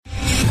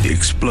The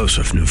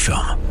explosive new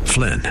film,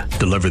 Flynn,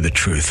 deliver the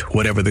truth,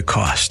 whatever the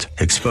cost.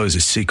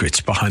 Exposes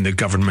secrets behind the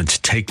government's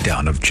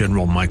takedown of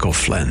General Michael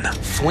Flynn.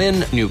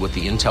 Flynn knew what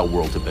the intel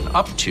world had been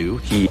up to.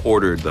 He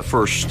ordered the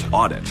first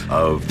audit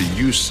of the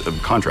use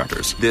of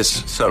contractors.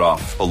 This set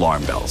off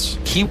alarm bells.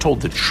 He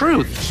told the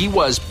truth. He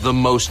was the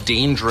most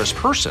dangerous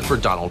person for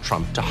Donald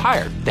Trump to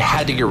hire. They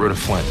had to get rid of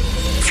Flynn.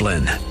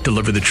 Flynn,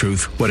 deliver the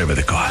truth, whatever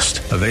the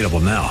cost. Available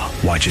now.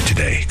 Watch it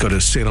today. Go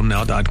to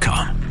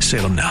salemnow.com.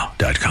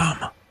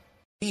 salemnow.com.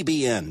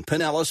 EBN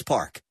Pinellas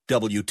Park,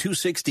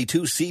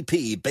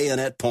 W262CP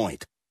Bayonet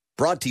Point.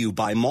 Brought to you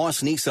by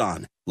Moss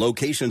Nissan.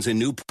 Locations in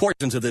new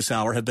portions of this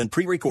hour have been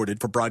pre-recorded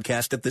for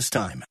broadcast at this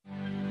time.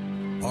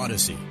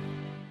 Odyssey.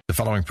 The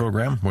following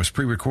program was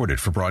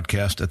pre-recorded for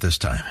broadcast at this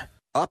time.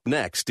 Up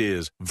next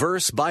is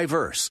Verse by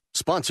Verse,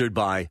 sponsored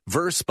by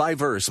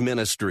Verse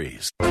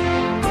Ministries.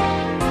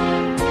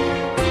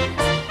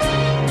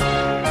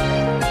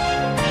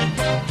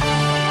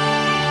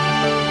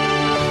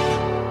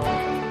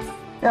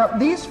 Now,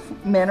 these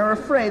men are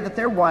afraid that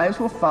their wives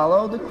will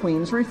follow the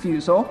queen's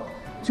refusal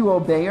to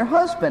obey her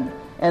husband,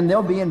 and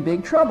they'll be in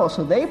big trouble.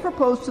 So they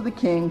propose to the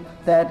king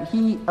that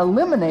he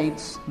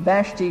eliminates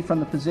Vashti from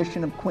the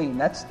position of queen.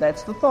 That's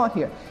the thought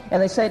here. And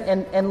they said,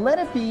 and let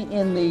it be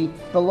in the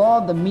law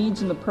of the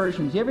Medes and the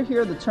Persians. You ever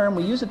hear the term?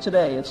 We use it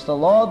today. It's the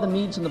law of the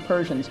Medes and the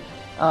Persians.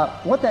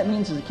 What that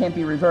means is it can't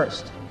be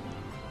reversed.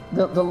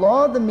 The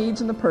law of the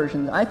Medes and the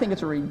Persians, I think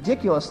it's a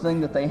ridiculous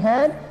thing that they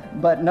had,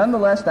 but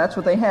nonetheless, that's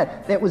what they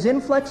had. It was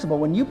inflexible.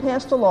 When you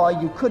passed a law,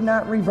 you could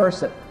not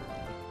reverse it.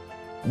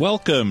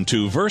 Welcome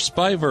to Verse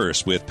by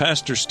Verse with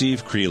Pastor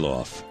Steve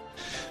Kreloff.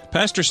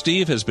 Pastor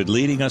Steve has been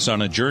leading us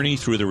on a journey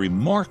through the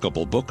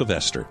remarkable book of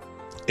Esther.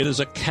 It is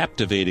a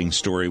captivating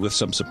story with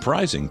some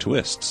surprising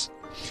twists.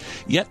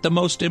 Yet the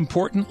most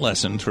important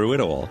lesson through it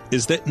all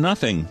is that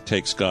nothing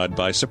takes God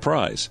by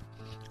surprise.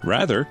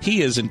 Rather,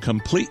 he is in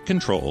complete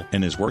control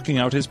and is working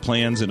out his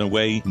plans in a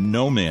way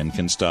no man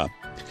can stop.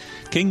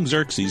 King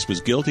Xerxes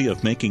was guilty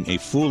of making a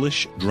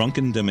foolish,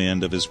 drunken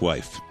demand of his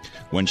wife.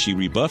 When she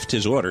rebuffed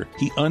his order,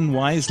 he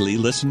unwisely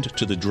listened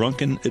to the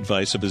drunken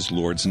advice of his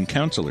lords and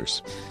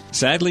counselors.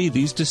 Sadly,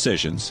 these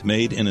decisions,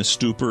 made in a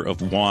stupor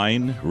of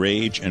wine,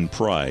 rage, and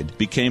pride,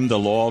 became the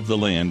law of the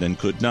land and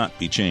could not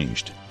be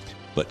changed.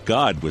 But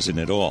God was in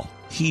it all.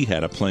 He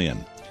had a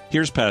plan.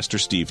 Here's Pastor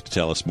Steve to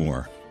tell us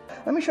more.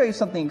 Let me show you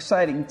something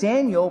exciting.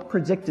 Daniel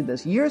predicted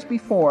this. Years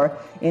before,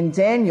 in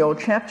Daniel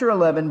chapter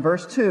 11,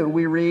 verse 2,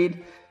 we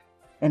read,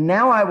 "And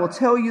now I will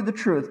tell you the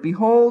truth.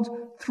 Behold,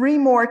 3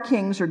 more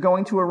kings are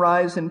going to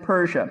arise in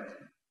Persia."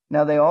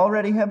 Now they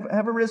already have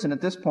arisen at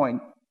this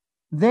point.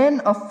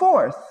 "Then a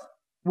 4th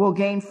will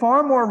gain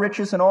far more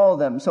riches than all of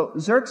them." So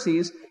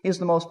Xerxes is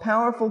the most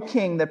powerful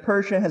king that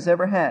Persia has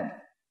ever had.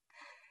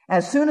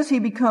 "As soon as he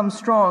becomes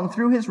strong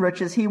through his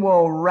riches, he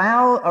will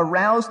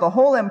arouse the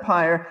whole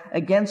empire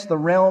against the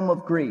realm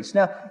of Greece."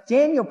 Now,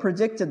 Daniel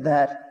predicted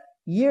that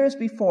years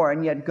before,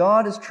 and yet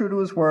God is true to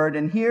his word.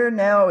 And here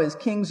now is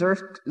King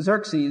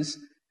Xerxes,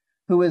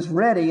 who is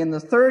ready in the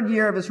 3rd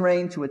year of his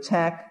reign to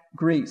attack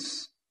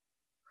Greece.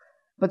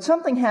 But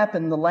something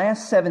happened the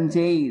last 7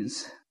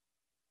 days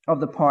of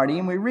the party,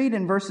 and we read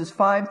in verses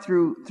 5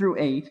 through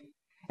 8,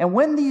 "And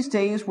when these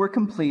days were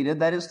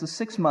completed," that is the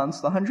 6 months,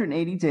 the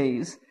 180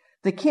 days,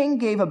 "the king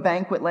gave a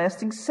banquet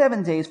lasting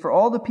 7 days for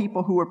all the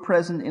people who were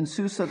present in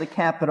Susa, the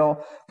capital,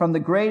 from the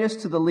greatest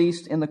to the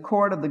least, in the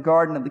court of the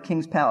garden of the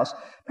king's palace."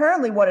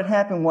 Apparently what had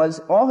happened was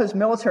all his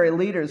military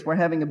leaders were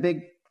having a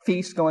big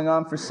feast going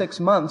on for 6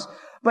 months.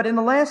 But in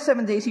the last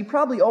 7 days, he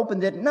probably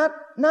opened it not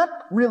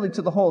really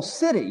to the whole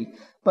city,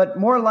 but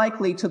more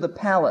likely to the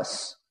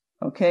palace.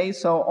 Okay,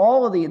 so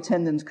all of the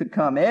attendants could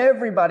come.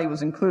 Everybody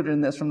was included in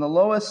this, from the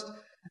lowest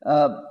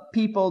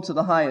people to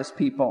the highest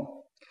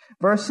people.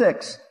 Verse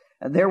 6,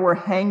 "There were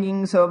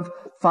hangings of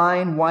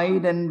fine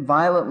white and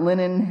violet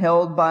linen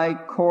held by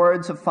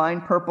cords of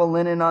fine purple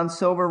linen on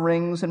silver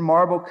rings and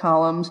marble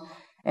columns,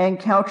 and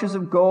couches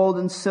of gold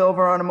and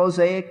silver on a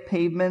mosaic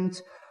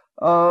pavement,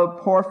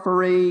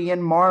 porphyry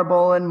and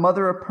marble and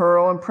mother of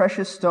pearl and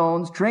precious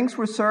stones. Drinks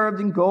were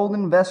served in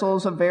golden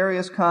vessels of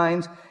various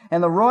kinds,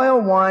 and the royal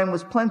wine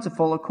was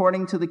plentiful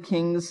according to the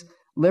king's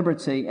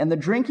liberty. And the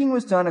drinking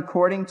was done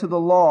according to the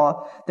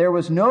law. There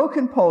was no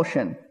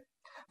compulsion.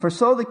 For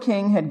so the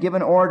king had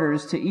given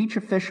orders to each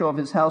official of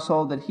his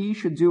household that he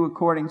should do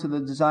according to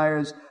the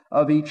desires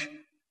of each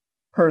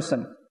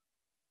person."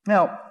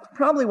 Now,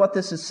 probably what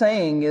this is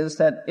saying is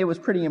that it was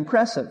pretty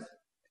impressive.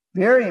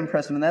 Very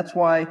impressive, and that's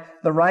why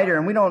the writer,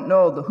 and we don't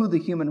know who the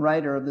human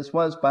writer of this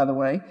was, by the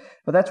way,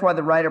 but that's why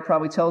the writer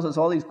probably tells us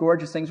all these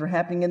gorgeous things were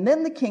happening. And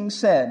then the king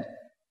said,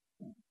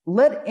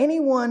 "Let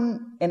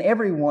anyone and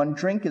everyone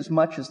drink as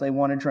much as they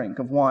want to drink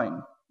of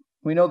wine."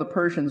 We know the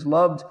Persians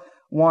loved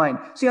wine.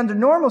 See, under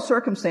normal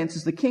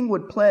circumstances, the king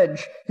would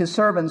pledge his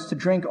servants to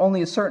drink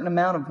only a certain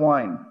amount of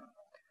wine.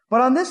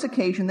 But on this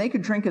occasion, they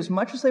could drink as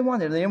much as they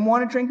wanted. If they didn't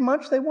want to drink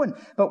much, they wouldn't.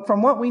 But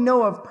from what we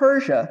know of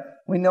Persia,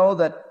 we know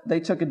that they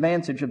took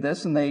advantage of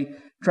this and they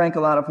drank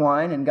a lot of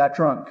wine and got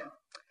drunk.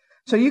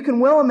 So you can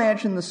well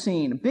imagine the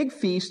scene, a big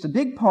feast, a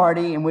big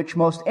party in which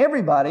most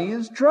everybody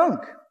is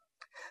drunk.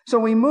 So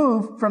we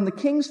move from the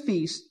king's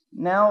feast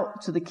now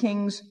to the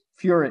king's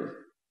fury.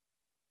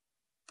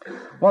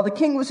 While the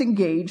king was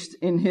engaged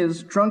in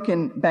his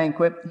drunken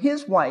banquet,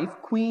 his wife,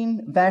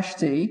 Queen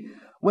Vashti,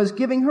 was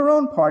giving her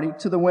own party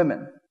to the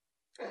women.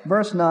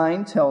 Verse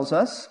 9 tells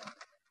us,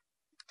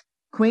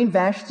 Queen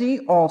Vashti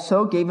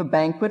also gave a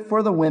banquet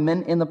for the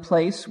women in the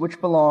place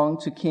which belonged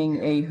to King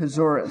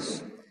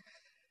Ahasuerus.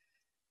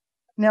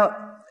 Now,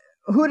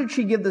 who did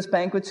she give this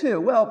banquet to?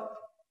 Well,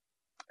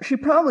 she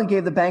probably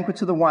gave the banquet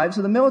to the wives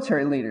of the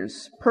military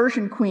leaders.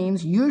 Persian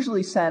queens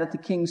usually sat at the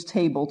king's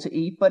table to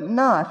eat, but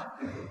not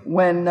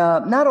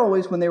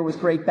always when there was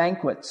great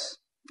banquets.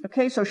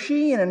 Okay, so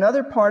she in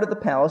another part of the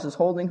palace is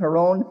holding her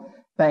own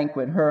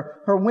banquet,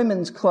 her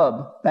women's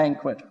club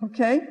banquet,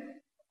 okay?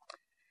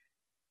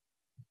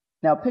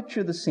 Now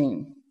picture the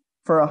scene.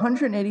 For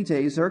 180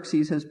 days,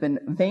 Xerxes has been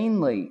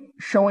vainly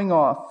showing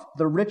off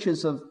the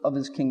riches of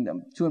his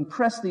kingdom, to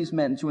impress these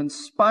men, to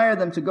inspire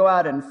them to go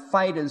out and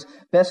fight as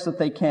best that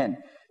they can,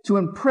 to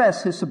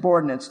impress his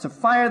subordinates, to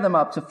fire them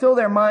up, to fill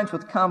their minds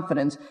with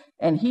confidence,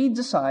 and he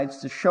decides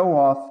to show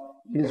off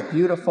his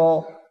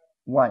beautiful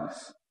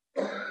wife.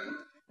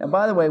 Now,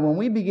 by the way, when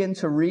we begin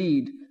to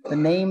read the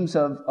names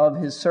of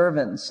his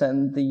servants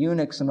and the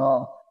eunuchs and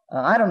all,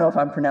 I don't know if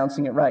I'm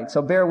pronouncing it right,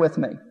 so bear with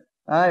me.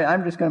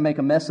 I'm just going to make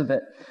a mess of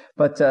it,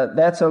 but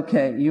that's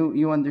okay.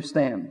 You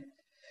understand.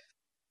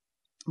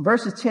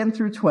 Verses 10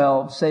 through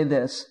 12 say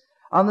this.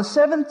 On the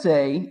seventh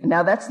day,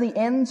 now that's the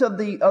end of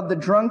the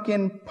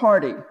drunken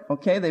party,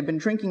 okay? They've been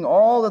drinking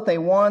all that they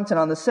want, and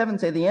on the seventh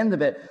day, the end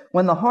of it,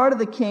 when the heart of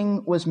the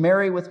king was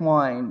merry with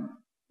wine,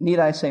 need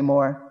I say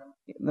more?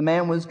 The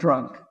man was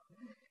drunk.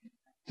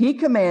 He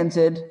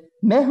commanded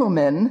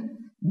Mehuman,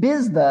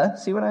 Biztha,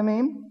 see what I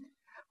mean?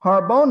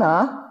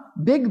 Harbona,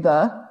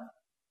 Bigtha,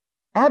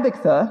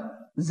 Abictha,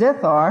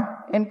 Zethar,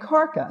 and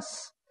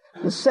Carcas,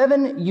 the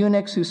 7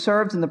 eunuchs who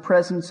served in the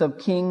presence of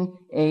King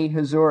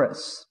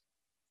Ahasuerus.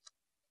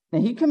 Now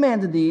he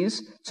commanded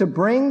these to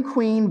bring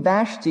Queen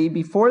Vashti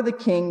before the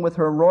king with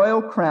her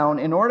royal crown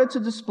in order to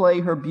display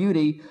her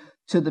beauty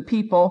to the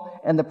people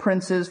and the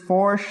princes,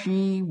 for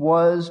she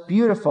was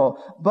beautiful.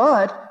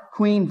 But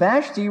Queen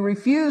Vashti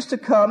refused to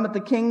come at the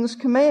king's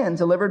command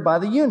delivered by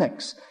the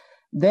eunuchs.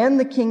 Then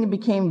the king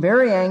became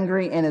very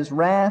angry, and his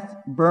wrath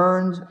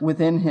burned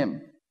within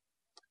him.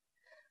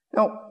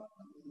 Now,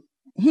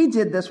 he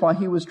did this while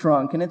he was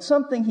drunk, and it's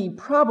something he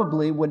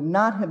probably would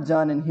not have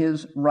done in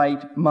his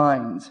right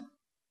mind.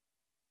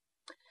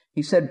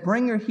 He said,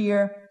 bring her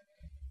here,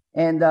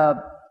 and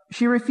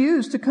she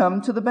refused to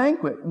come to the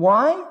banquet.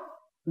 Why?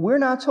 We're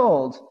not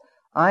told.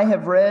 I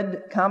have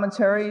read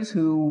commentaries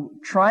who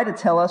try to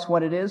tell us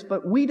what it is,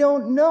 but we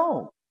don't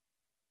know.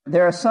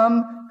 There are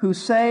some who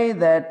say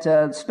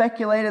that,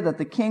 speculated that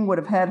the king would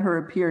have had her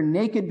appear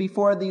naked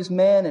before these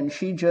men, and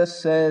she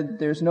just said,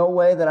 there's no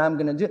way that I'm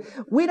going to do it.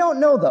 We don't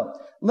know, though.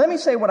 Let me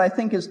say what I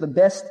think is the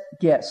best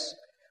guess.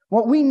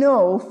 What we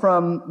know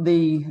from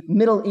the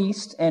Middle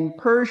East and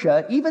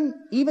Persia,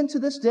 even to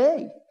this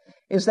day,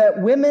 is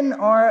that women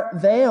are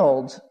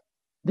veiled.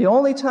 The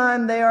only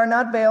time they are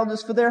not veiled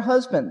is for their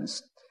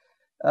husbands.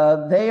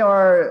 They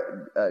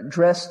are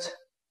dressed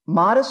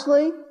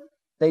modestly.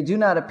 They do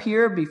not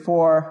appear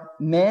before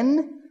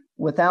men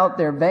without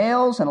their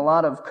veils and a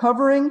lot of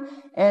covering.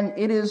 And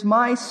it is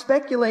my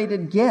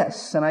speculated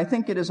guess, and I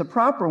think it is a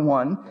proper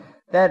one,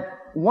 that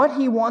what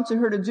he wanted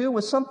her to do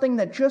was something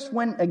that just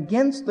went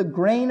against the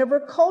grain of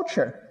her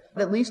culture,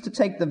 at least to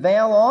take the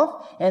veil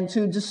off and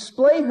to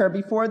display her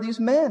before these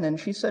men. And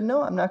she said,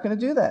 no, I'm not going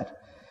to do that.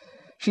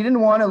 She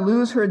didn't want to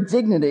lose her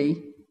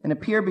dignity and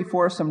appear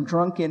before some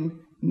drunken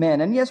men.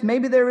 And yes,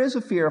 maybe there is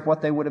a fear of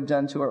what they would have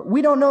done to her.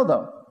 We don't know,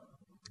 though.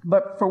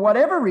 But for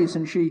whatever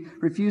reason she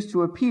refused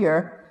to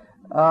appear,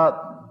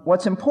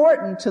 what's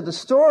important to the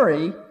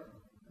story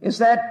is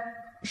that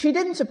she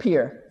didn't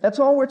appear. That's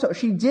all we're told.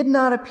 She did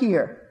not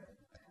appear.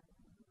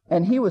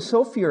 And he was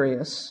so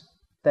furious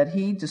that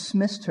he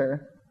dismissed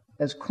her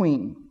as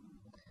queen.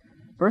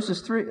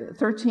 Verses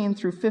 13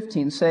 through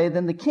 15 say,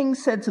 Then the king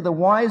said to the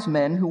wise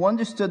men who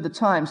understood the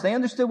times, they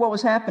understood what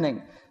was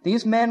happening.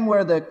 These men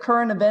were the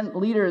current event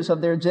leaders of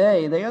their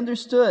day. They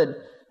understood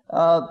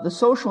the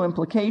social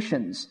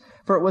implications.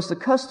 For it was the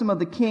custom of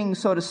the king,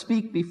 so to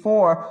speak,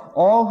 before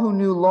all who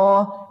knew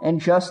law and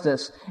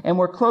justice and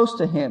were close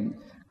to him.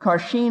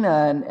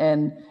 Karshina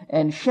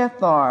and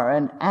Shethar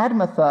and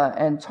Admatha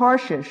and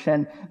Tarshish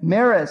and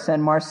Meres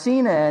and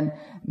Marsina and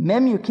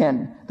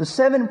Memucan, the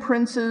 7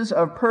 princes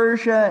of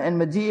Persia and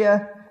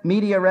Media,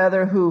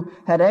 who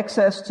had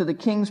access to the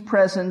king's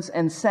presence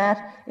and sat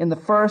in the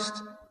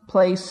first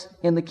place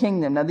in the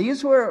kingdom. Now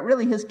these were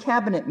really his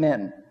cabinet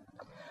men.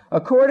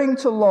 According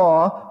to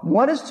law,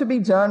 what is to be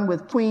done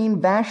with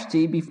Queen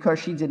Vashti because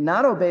she did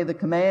not obey the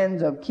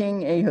command of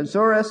King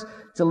Ahasuerus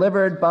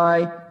delivered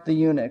by the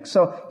eunuch?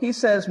 So he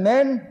says,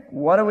 men,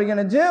 what are we going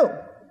to do?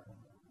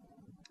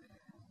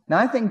 Now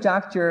I think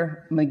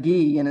Dr.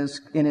 McGee in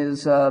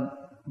his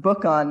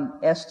book on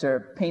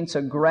Esther paints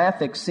a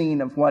graphic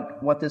scene of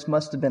what this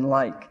must have been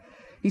like.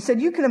 He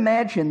said, you can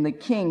imagine the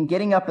king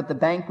getting up at the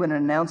banquet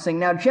and announcing,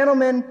 now,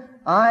 gentlemen,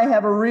 I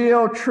have a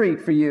real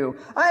treat for you.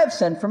 I have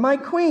sent for my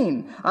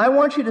queen. I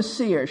want you to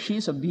see her.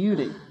 She's a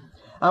beauty.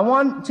 I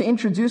want to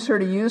introduce her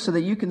to you so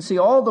that you can see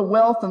all the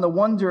wealth and the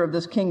wonder of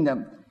this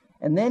kingdom.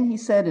 And then he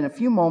said, in a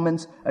few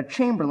moments, a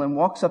chamberlain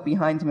walks up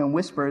behind him and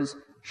whispers,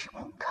 she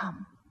won't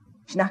come.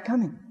 She's not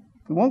coming.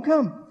 She won't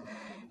come.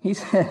 He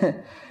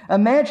said,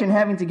 imagine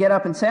having to get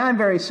up and say, I'm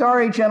very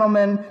sorry,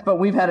 gentlemen, but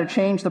we've had to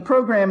change the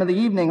program of the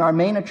evening. Our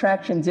main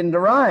attraction didn't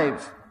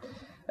arrive.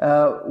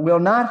 We'll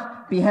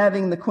not be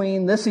having the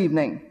queen this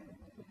evening.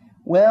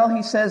 Well,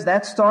 he says,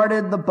 that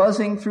started the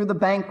buzzing through the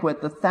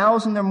banquet. The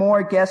 1,000 or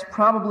more guests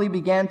probably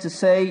began to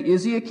say,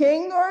 is he a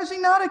king or is he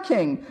not a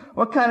king?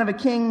 What kind of a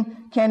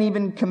king can't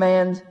even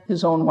command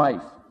his own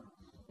wife?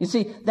 You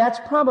see, that's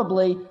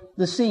probably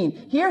the scene.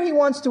 Here he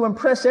wants to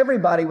impress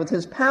everybody with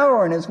his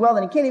power and his wealth,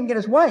 and he can't even get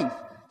his wife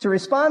to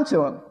respond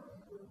to him.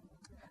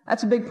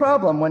 That's a big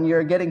problem when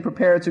you're getting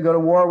prepared to go to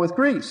war with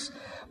Greece.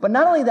 But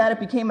not only that, it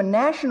became a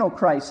national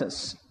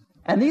crisis.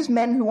 And these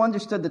men who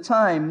understood the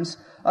times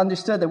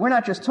understood that we're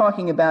not just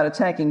talking about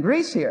attacking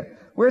Greece here.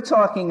 We're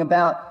talking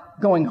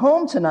about going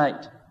home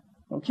tonight.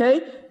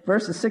 Okay?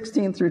 Verses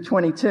 16 through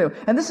 22.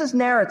 And this is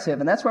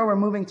narrative, and that's why we're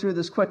moving through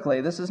this quickly.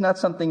 This is not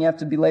something you have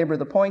to belabor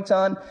the point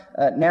on.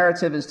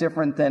 Narrative is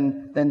different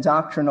than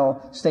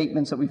doctrinal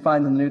statements that we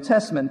find in the New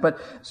Testament.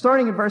 But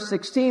starting in verse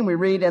 16, we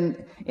read,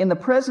 And in the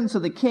presence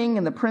of the king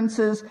and the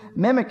princes,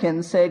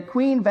 Memucan said,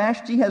 Queen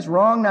Vashti has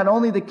wronged not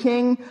only the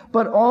king,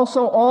 but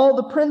also all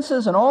the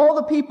princes and all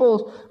the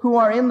people who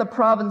are in the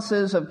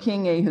provinces of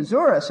King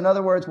Ahasuerus. In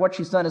other words, what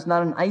she's done is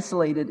not an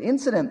isolated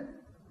incident.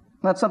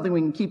 Not something we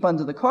can keep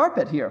under the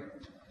carpet here.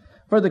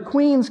 For the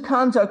queen's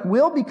conduct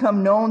will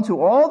become known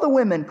to all the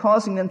women,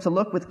 causing them to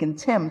look with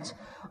contempt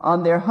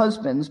on their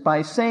husbands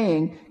by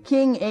saying,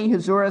 King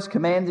Ahasuerus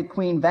commanded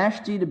Queen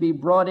Vashti to be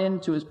brought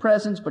into his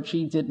presence, but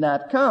she did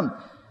not come.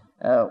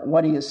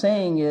 What he is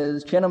saying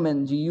is,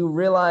 gentlemen, do you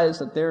realize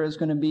that there is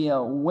going to be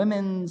a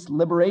women's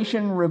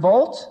liberation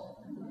revolt?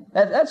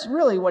 That's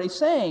really what he's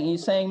saying.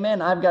 He's saying,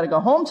 men, I've got to go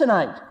home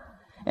tonight.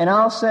 And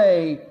I'll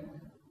say,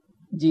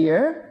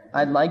 dear,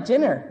 I'd like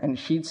dinner. And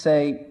she'd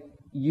say,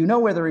 you know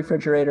where the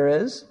refrigerator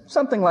is.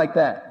 Something like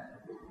that.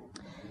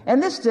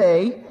 And this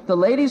day, the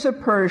ladies of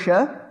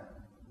Persia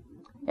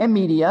and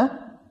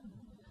Media,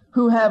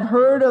 who have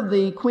heard of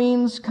the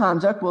queen's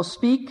conduct, will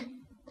speak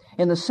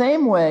in the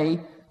same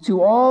way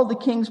to all the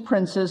king's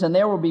princes, and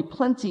there will be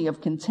plenty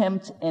of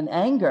contempt and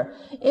anger.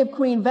 If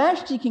Queen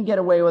Vashti can get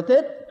away with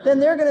it, then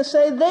they're going to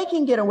say they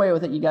can get away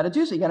with it. You got to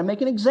do so. You got to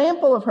make an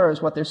example of her,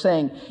 is what they're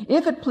saying.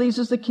 If it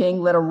pleases the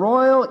king, let a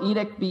royal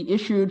edict be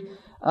issued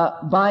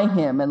by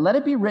him, and let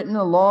it be written in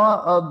the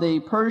law of the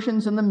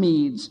Persians and the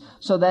Medes,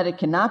 so that it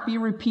cannot be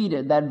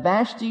repeated, that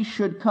Vashti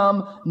should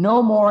come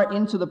no more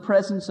into the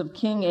presence of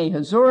King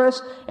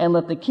Ahasuerus, and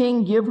let the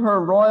king give her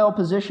royal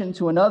position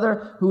to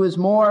another who is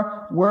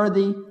more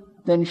worthy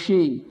than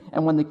she.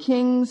 And when the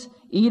king's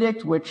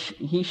edict which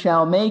he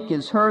shall make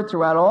is heard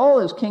throughout all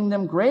his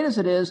kingdom, great as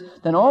it is,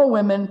 then all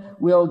women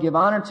will give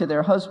honor to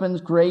their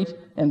husbands, great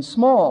and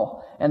small.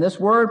 And this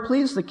word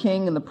pleased the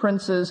king and the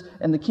princes,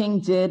 and the king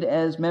did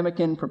as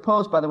Memucan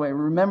proposed. By the way,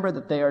 remember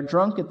that they are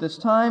drunk at this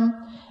time.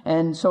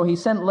 And so he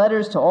sent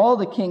letters to all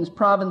the king's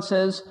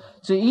provinces,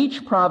 to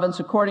each province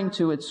according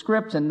to its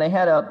script. And they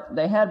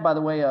had, by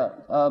the way,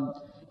 a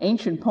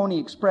ancient Pony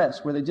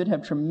Express, where they did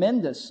have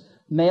tremendous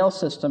mail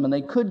system, and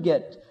they could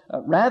get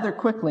rather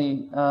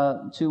quickly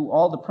to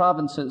all the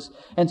provinces,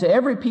 and to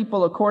every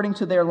people according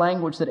to their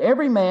language, that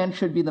every man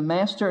should be the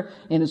master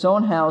in his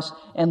own house,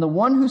 and the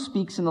one who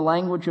speaks in the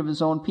language of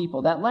his own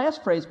people. That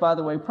last phrase, by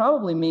the way,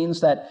 probably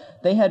means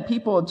that they had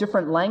people of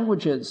different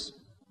languages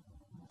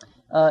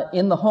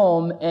in the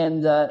home,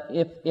 and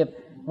if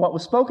what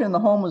was spoken in the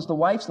home was the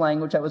wife's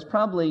language, that was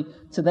probably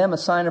to them a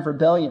sign of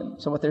rebellion.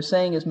 So what they're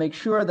saying is, make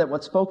sure that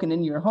what's spoken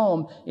in your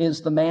home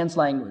is the man's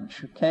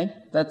language. Okay?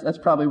 That's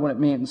probably what it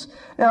means.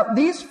 Now,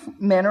 these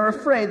men are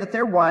afraid that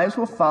their wives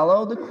will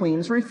follow the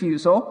queen's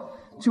refusal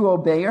to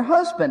obey her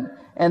husband,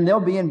 and they'll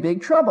be in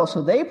big trouble.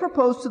 So they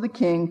propose to the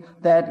king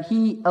that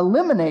he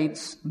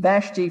eliminates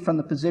Vashti from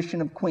the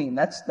position of queen.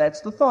 That's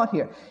the thought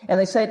here. And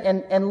they said,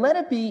 and let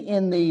it be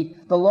in the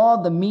law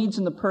of the Medes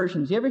and the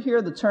Persians. You ever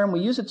hear the term?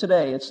 We use it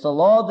today. It's the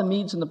law of the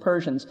Medes and the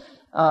Persians.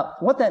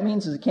 What that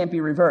means is it can't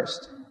be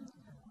reversed.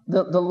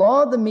 The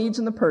law of the Medes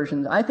and the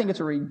Persians, I think it's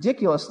a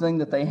ridiculous thing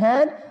that they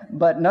had,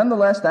 but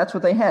nonetheless, that's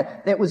what they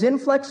had. It was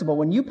inflexible.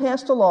 When you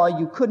passed a law,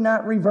 you could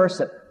not reverse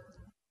it.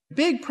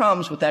 Big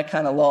problems with that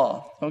kind of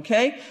law,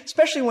 okay?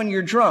 Especially when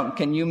you're drunk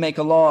and you make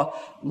a law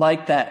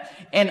like that.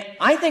 And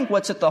I think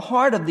what's at the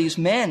heart of these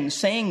men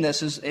saying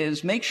this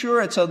is make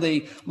sure it's of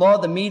the law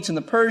of the Medes and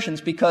the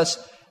Persians,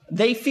 because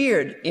they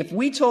feared if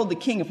we told the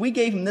king, if we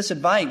gave him this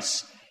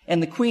advice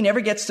and the queen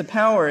ever gets to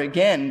power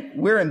again,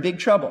 we're in big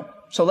trouble.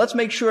 So let's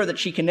make sure that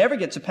she can never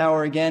get to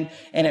power again,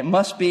 and it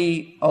must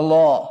be a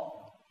law.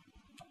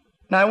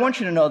 Now, I want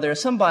you to know there are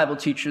some Bible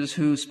teachers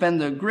who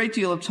spend a great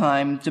deal of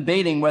time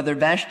debating whether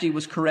Vashti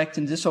was correct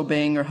in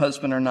disobeying her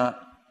husband or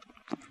not.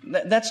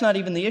 That's not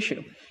even the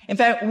issue. In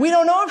fact, we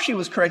don't know if she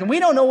was correct, and we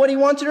don't know what he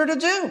wanted her to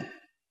do.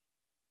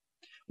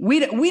 We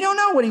don't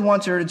know what he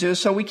wanted her to do,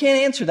 so we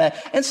can't answer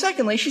that. And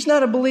secondly, she's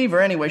not a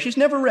believer anyway. She's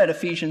never read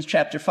Ephesians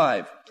chapter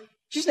 5.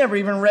 She's never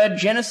even read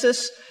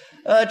Genesis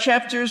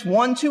chapters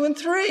 1, 2, and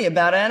 3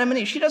 about Adam and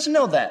Eve. She doesn't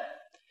know that.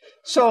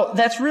 So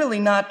that's really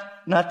not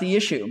the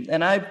issue.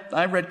 And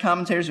I've read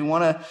commentators who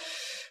want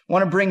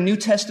to bring New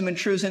Testament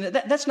truths in.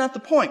 That's not the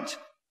point.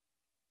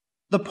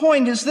 The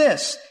point is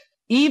this.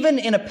 Even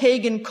in a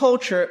pagan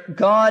culture,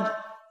 God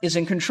is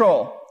in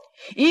control.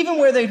 Even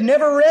where they've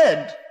never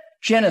read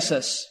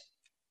Genesis,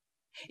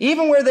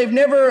 even where they've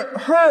never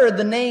heard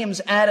the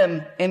names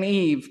Adam and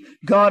Eve,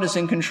 God is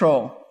in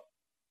control.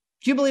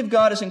 Do you believe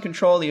God is in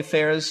control of the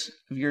affairs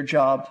of your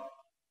job,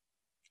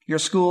 your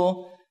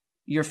school,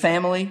 your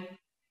family?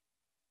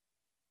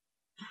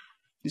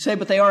 You say,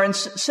 but they aren't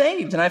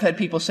saved. And I've had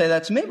people say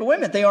that to me, but wait a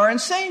minute, they aren't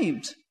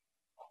saved.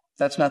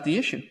 That's not the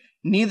issue.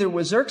 Neither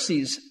was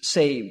Xerxes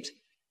saved.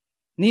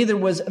 Neither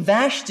was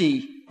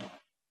Vashti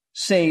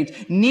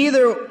saved.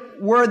 Neither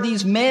were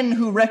these men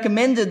who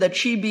recommended that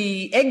she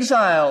be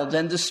exiled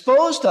and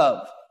disposed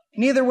of.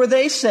 Neither were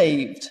they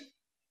saved.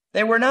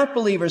 They were not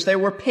believers. They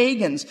were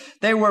pagans.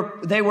 They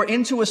were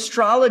into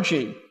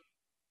astrology.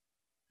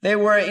 They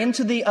were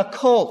into the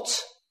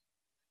occult.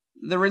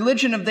 The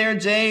religion of their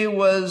day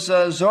was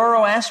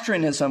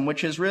Zoroastrianism,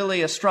 which is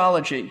really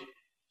astrology.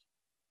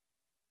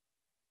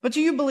 But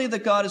do you believe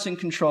that God is in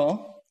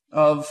control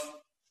of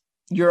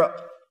your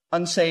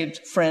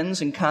unsaved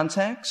friends and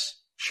contacts?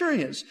 Sure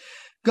he is.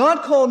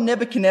 God called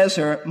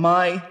Nebuchadnezzar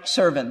my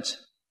servant.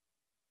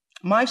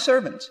 My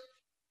servant.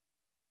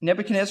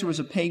 Nebuchadnezzar was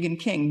a pagan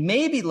king.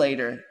 Maybe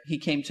later he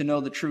came to know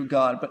the true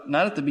God, but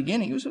not at the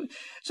beginning. He was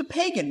a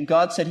pagan.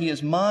 God said he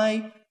is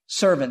my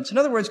servant. In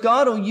other words,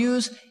 God will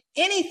use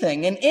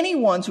anything and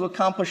anyone to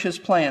accomplish his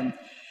plan.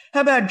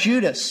 How about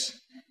Judas?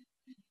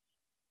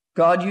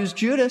 God used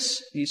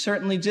Judas. He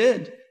certainly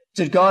did.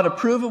 Did God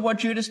approve of what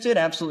Judas did?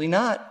 Absolutely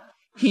not.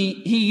 He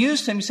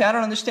used him. He said, I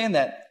don't understand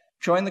that.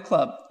 Join the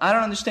club. I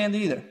don't understand it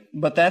either.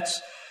 But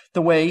that's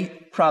the way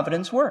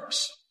providence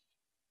works.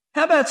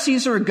 How about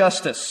Caesar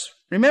Augustus?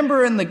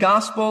 Remember in the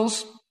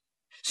Gospels,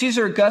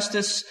 Caesar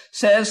Augustus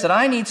says that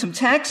I need some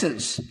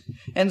taxes.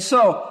 And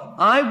so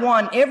I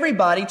want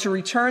everybody to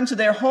return to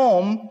their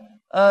home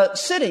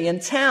city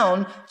and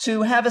town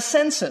to have a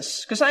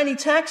census because I need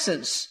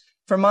taxes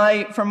for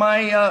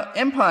my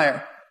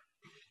empire.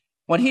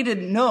 What he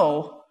didn't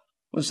know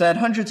was that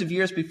hundreds of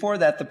years before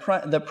that,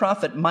 the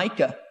prophet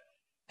Micah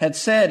had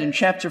said in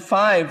chapter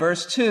 5,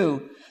 verse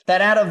 2,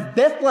 that out of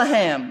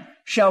Bethlehem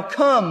shall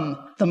come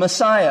the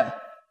Messiah.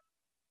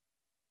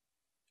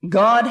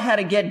 God had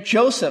to get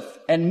Joseph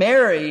and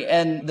Mary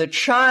and the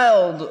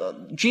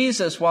child,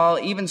 Jesus, while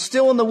even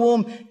still in the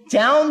womb,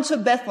 down to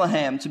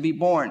Bethlehem to be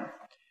born.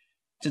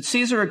 Did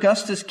Caesar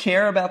Augustus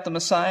care about the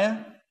Messiah?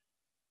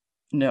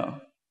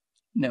 No.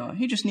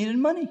 He just needed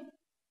money.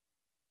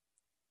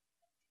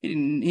 He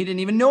didn't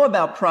even know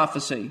about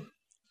prophecy,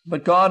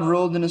 but God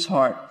ruled in his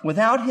heart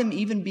without him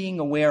even being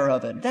aware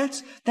of it.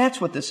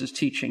 That's what this is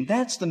teaching.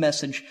 That's the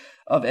message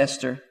of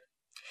Esther.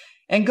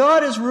 And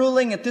God is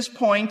ruling at this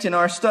point in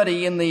our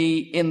study in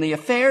the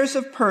affairs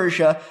of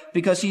Persia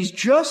because he's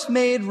just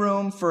made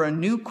room for a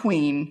new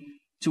queen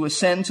to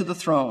ascend to the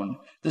throne.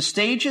 The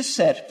stage is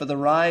set for the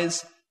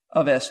rise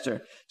of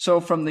Esther.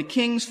 So from the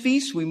king's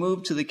feast, we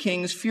move to the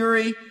king's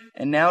fury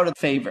and now to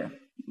favor.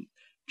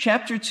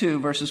 Chapter 2,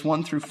 verses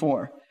 1 through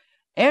 4.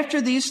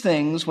 After these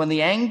things, when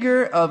the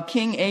anger of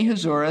King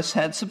Ahasuerus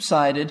had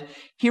subsided,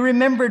 he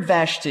remembered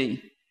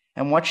Vashti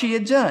and what she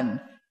had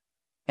done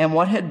and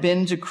what had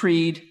been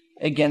decreed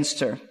against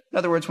her. In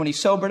other words, when he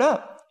sobered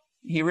up,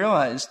 he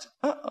realized,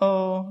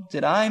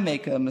 did I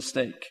make a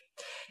mistake?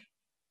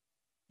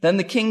 Then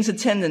the king's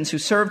attendants who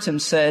served him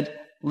said,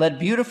 let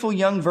beautiful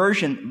young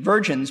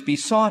virgins be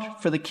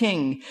sought for the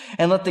king,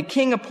 and let the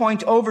king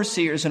appoint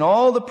overseers in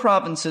all the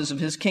provinces of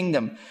his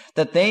kingdom,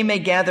 that they may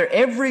gather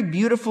every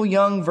beautiful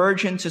young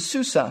virgin to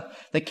Susa,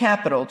 the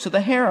capital, to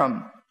the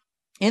harem,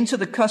 into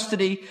the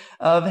custody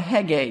of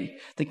Hegai,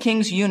 the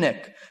king's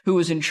eunuch, who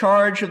is in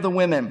charge of the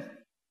women,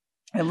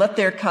 and let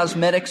their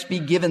cosmetics be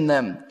given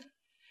them.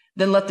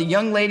 Then let the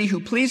young lady who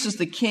pleases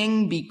the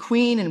king be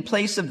queen in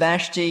place of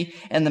Vashti,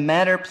 and the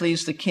matter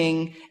pleased the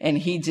king, and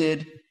he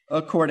did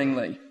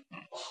accordingly.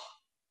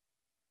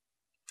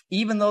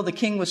 Even though the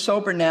king was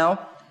sober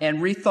now and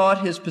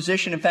rethought his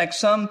position, in fact,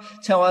 some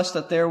tell us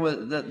that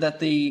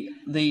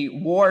the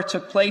war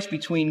took place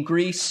between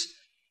Greece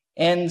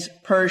and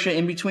Persia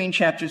in between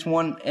chapters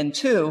 1 and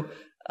 2.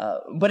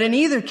 But in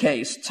either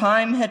case,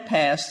 time had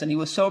passed and he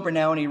was sober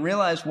now and he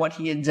realized what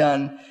he had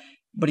done,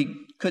 but he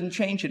couldn't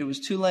change it. It was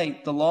too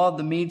late. The law of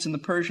the Medes and the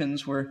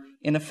Persians were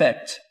in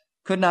effect,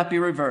 could not be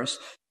reversed.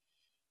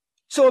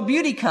 So a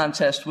beauty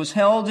contest was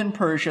held in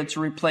Persia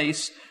to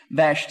replace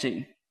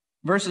Vashti.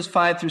 Verses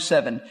 5 through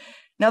 7.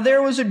 Now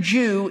there was a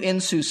Jew in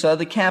Susa,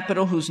 the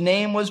capital, whose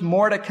name was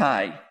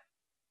Mordecai.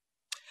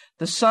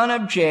 the son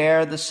of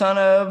Jair, the son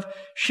of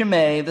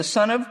Shimei, the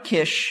son of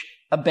Kish,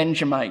 a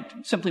Benjamite.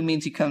 It simply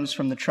means he comes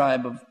from the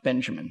tribe of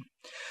Benjamin,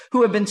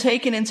 who had been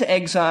taken into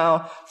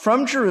exile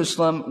from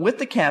Jerusalem with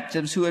the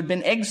captives who had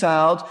been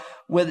exiled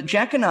with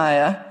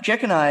Jeconiah,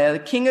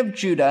 the king of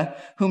Judah,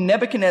 whom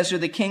Nebuchadnezzar,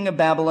 the king of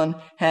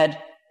Babylon,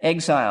 had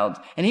exiled.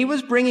 And he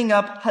was bringing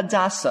up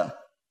Hadassah,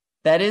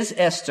 that is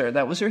Esther,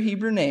 that was her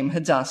Hebrew name,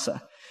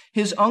 Hadassah,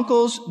 his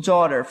uncle's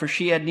daughter, for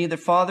she had neither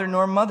father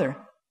nor mother.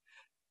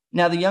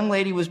 Now the young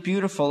lady was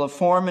beautiful of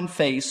form and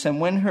face, and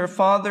when her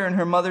father and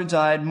her mother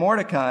died,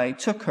 Mordecai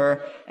took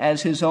her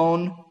as his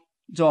own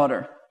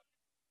daughter.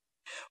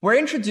 We're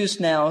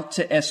introduced now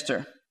to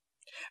Esther.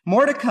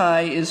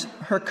 Mordecai is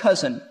her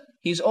cousin.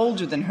 He's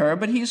older than her,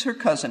 but he's her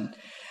cousin.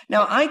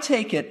 Now, I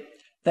take it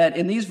that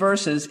in these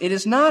verses, it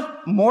is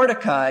not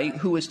Mordecai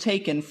who is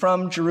taken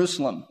from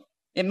Jerusalem.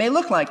 It may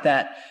look like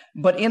that,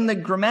 but in the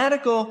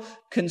grammatical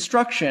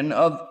construction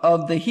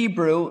of the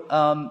Hebrew,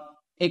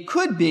 it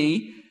could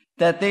be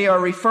that they are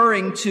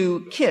referring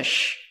to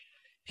Kish,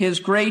 his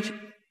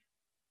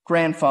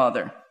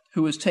great-grandfather,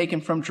 who was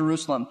taken from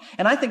Jerusalem.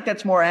 And I think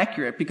that's more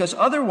accurate, because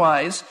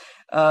otherwise,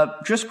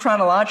 just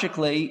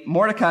chronologically,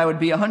 Mordecai would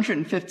be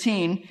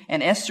 115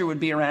 and Esther would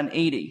be around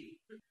 80.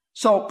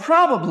 So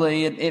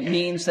probably it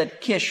means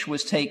that Kish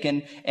was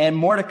taken and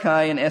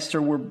Mordecai and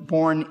Esther were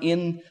born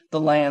in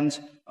the land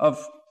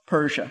of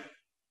Persia.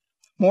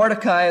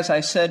 Mordecai, as I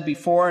said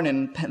before and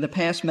in the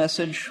past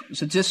message,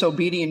 was a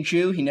disobedient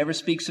Jew. He never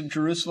speaks of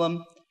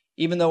Jerusalem,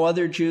 even though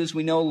other Jews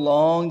we know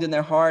longed in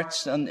their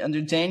hearts under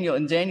Daniel,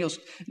 in Daniel's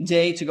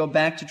day, to go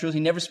back to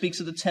Jerusalem. He never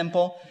speaks of the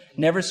temple,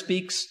 never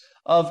speaks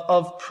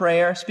of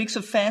prayer, speaks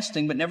of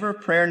fasting, but never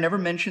of prayer, never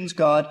mentions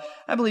God.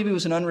 I believe he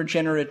was an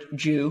unregenerate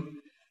Jew,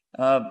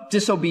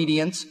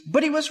 disobedient,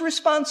 but he was a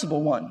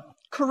responsible one,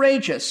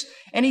 courageous,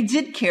 and he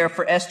did care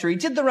for Esther. He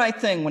did the right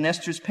thing when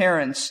Esther's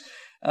parents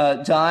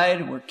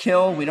died, were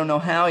killed. We don't know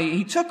how.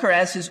 He took her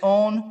as his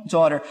own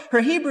daughter.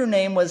 Her Hebrew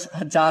name was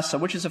Hadassah,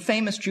 which is a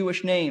famous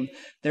Jewish name.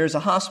 There's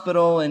a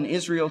hospital in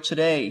Israel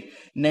today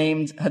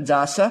named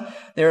Hadassah.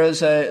 There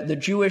is a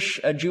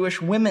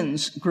Jewish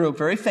women's group,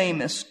 very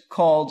famous,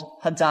 called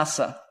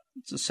Hadassah.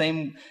 It's the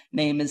same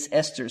name as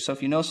Esther. So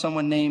if you know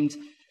someone named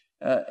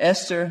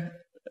Esther,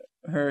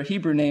 her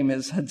Hebrew name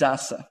is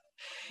Hadassah.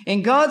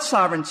 In God's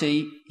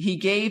sovereignty, he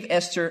gave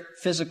Esther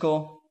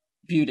physical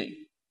beauty.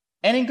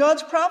 And in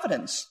God's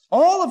providence,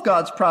 all of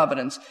God's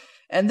providence.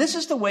 And this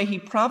is the way he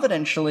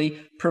providentially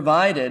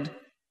provided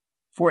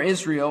for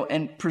Israel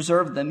and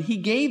preserved them. He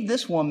gave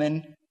this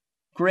woman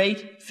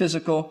great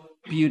physical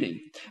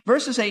beauty.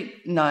 Verses 8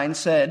 and 9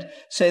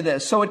 say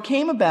this, "So it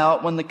came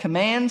about when the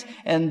command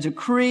and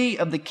decree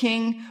of the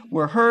king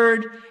were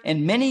heard,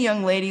 and many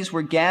young ladies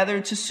were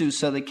gathered to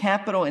Susa, the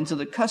capital, into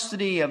the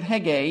custody of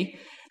Hegai,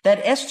 that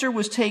Esther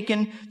was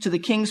taken to the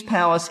king's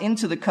palace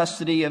into the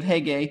custody of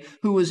Hegai,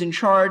 who was in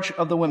charge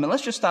of the women."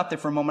 Let's just stop there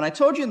for a moment. I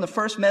told you in the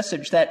first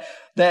message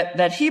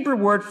that Hebrew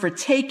word for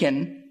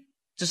taken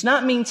does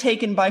not mean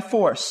taken by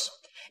force.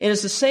 It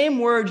is the same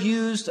word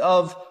used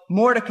of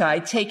Mordecai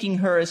taking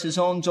her as his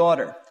own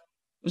daughter.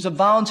 It was a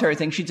voluntary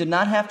thing. She did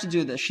not have to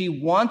do this. She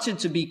wanted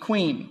to be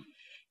queen,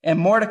 and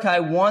Mordecai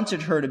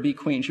wanted her to be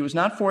queen. She was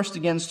not forced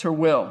against her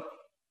will.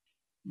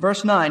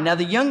 Verse 9, "Now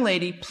the young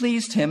lady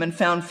pleased him and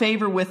found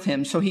favor with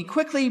him, so he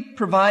quickly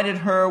provided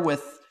her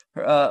with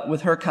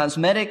her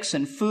cosmetics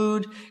and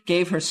food,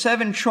 gave her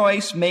 7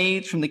 choice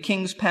maids from the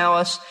king's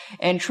palace,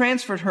 and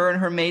transferred her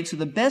and her maid to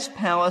the best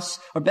place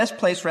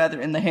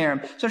in the harem."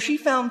 So she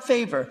found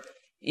favor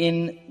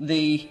in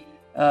the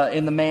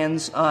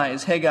man's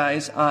eyes,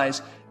 Hagai's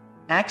eyes.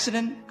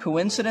 Accident?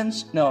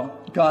 Coincidence? No,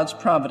 God's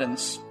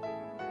providence.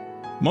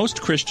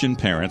 Most Christian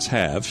parents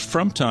have,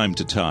 from time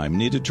to time,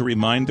 needed to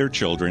remind their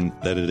children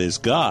that it is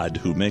God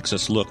who makes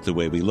us look the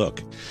way we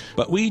look.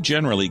 But we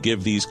generally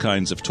give these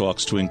kinds of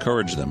talks to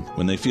encourage them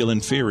when they feel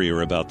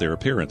inferior about their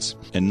appearance,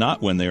 and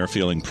not when they are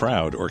feeling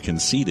proud or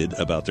conceited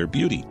about their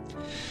beauty.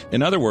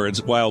 In other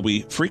words, while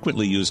we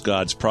frequently use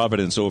God's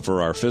providence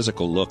over our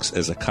physical looks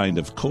as a kind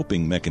of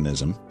coping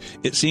mechanism,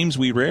 it seems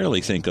we rarely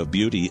think of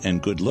beauty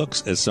and good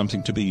looks as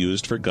something to be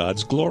used for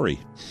God's glory.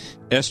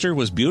 Esther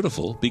was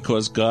beautiful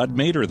because God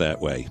made her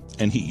that way,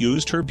 and he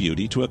used her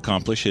beauty to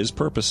accomplish his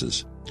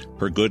purposes.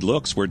 Her good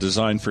looks were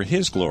designed for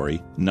his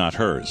glory, not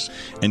hers.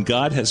 And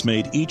God has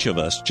made each of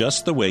us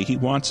just the way he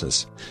wants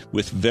us,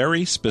 with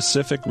very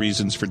specific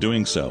reasons for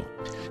doing so.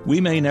 We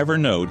may never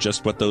know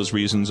just what those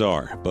reasons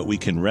are, but we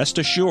can rest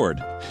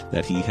assured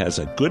that he has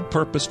a good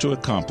purpose to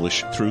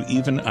accomplish through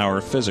even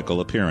our physical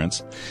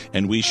appearance,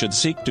 and we should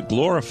seek to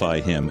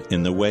glorify him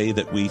in the way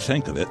that we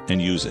think of it and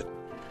use it.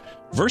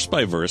 Verse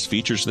by Verse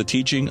features the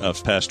teaching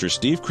of Pastor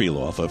Steve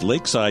Kreloff of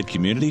Lakeside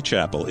Community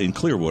Chapel in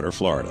Clearwater,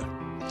 Florida.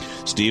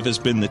 Steve has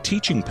been the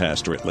teaching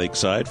pastor at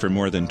Lakeside for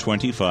more than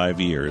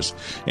 25 years,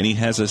 and he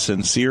has a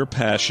sincere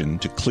passion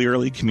to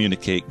clearly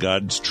communicate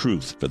God's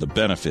truth for the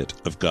benefit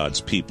of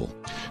God's people.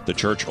 The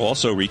church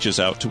also reaches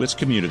out to its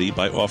community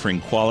by offering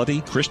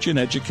quality Christian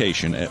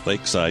education at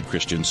Lakeside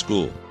Christian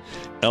School.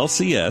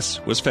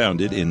 LCS was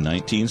founded in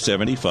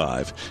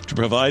 1975 to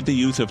provide the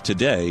youth of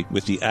today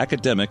with the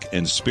academic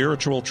and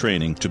spiritual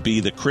training to be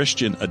the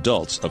Christian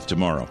adults of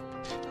tomorrow.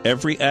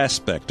 Every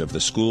aspect of the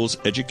school's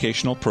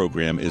educational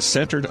program is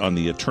centered on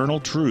the eternal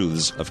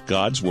truths of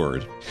God's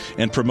Word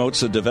and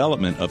promotes the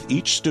development of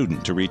each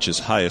student to reach his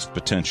highest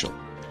potential.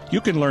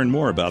 You can learn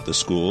more about the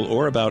school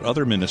or about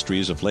other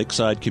ministries of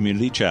Lakeside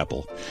Community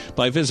Chapel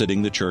by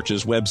visiting the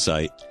church's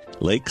website,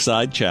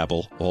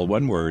 lakesidechapel, all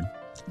one word,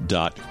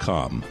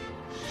 .com.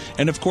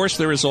 And of course,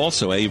 there is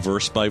also a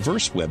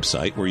verse-by-verse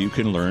website where you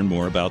can learn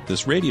more about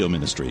this radio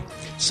ministry,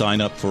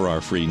 sign up for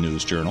our free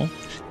news journal,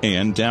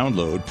 and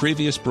download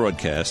previous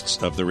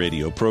broadcasts of the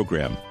radio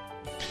program.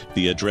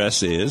 The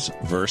address is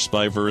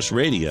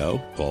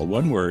versebyverseradio, all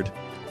one word,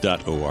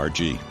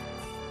 .org.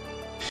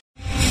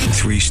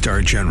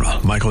 3-star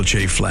General Michael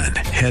J. Flynn,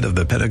 head of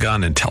the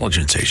Pentagon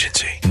Intelligence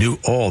Agency, knew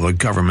all the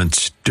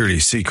government's dirty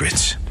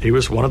secrets. He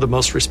was one of the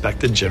most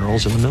respected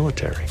generals in the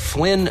military.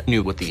 Flynn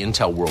knew what the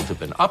intel world had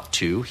been up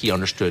to. He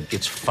understood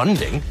its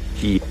funding.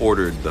 He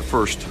ordered the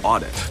first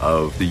audit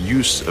of the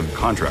use of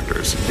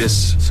contractors.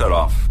 This set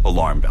off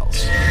alarm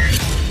bells.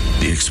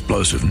 The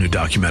explosive new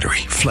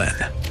documentary, Flynn,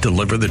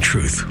 Deliver the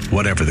Truth,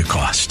 Whatever the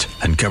Cost,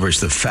 uncovers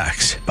the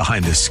facts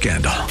behind this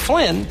scandal.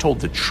 Flynn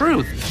told the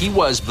truth. He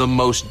was the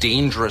most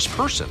dangerous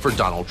person for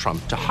Donald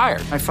Trump to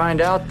hire. I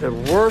find out the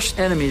worst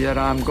enemy that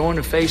I'm going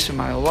to face in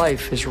my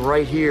life is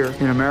right here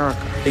in America.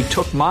 They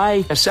took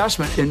my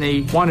assessment and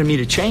they wanted me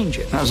to change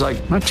it. And I was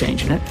like, I'm not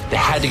changing it. They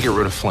had to get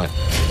rid of Flynn.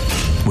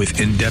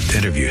 With in-depth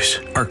interviews,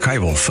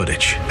 archival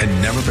footage,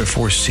 and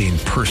never-before-seen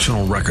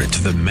personal records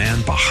of the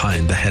man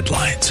behind the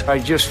headlines. I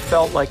just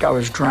felt like I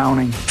was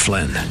drowning.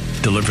 Flynn,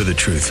 Deliver the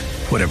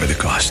Truth, Whatever the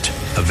Cost.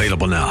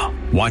 Available now.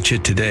 Watch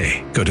it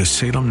today. Go to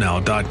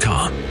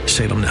salemnow.com.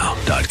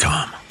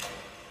 salemnow.com.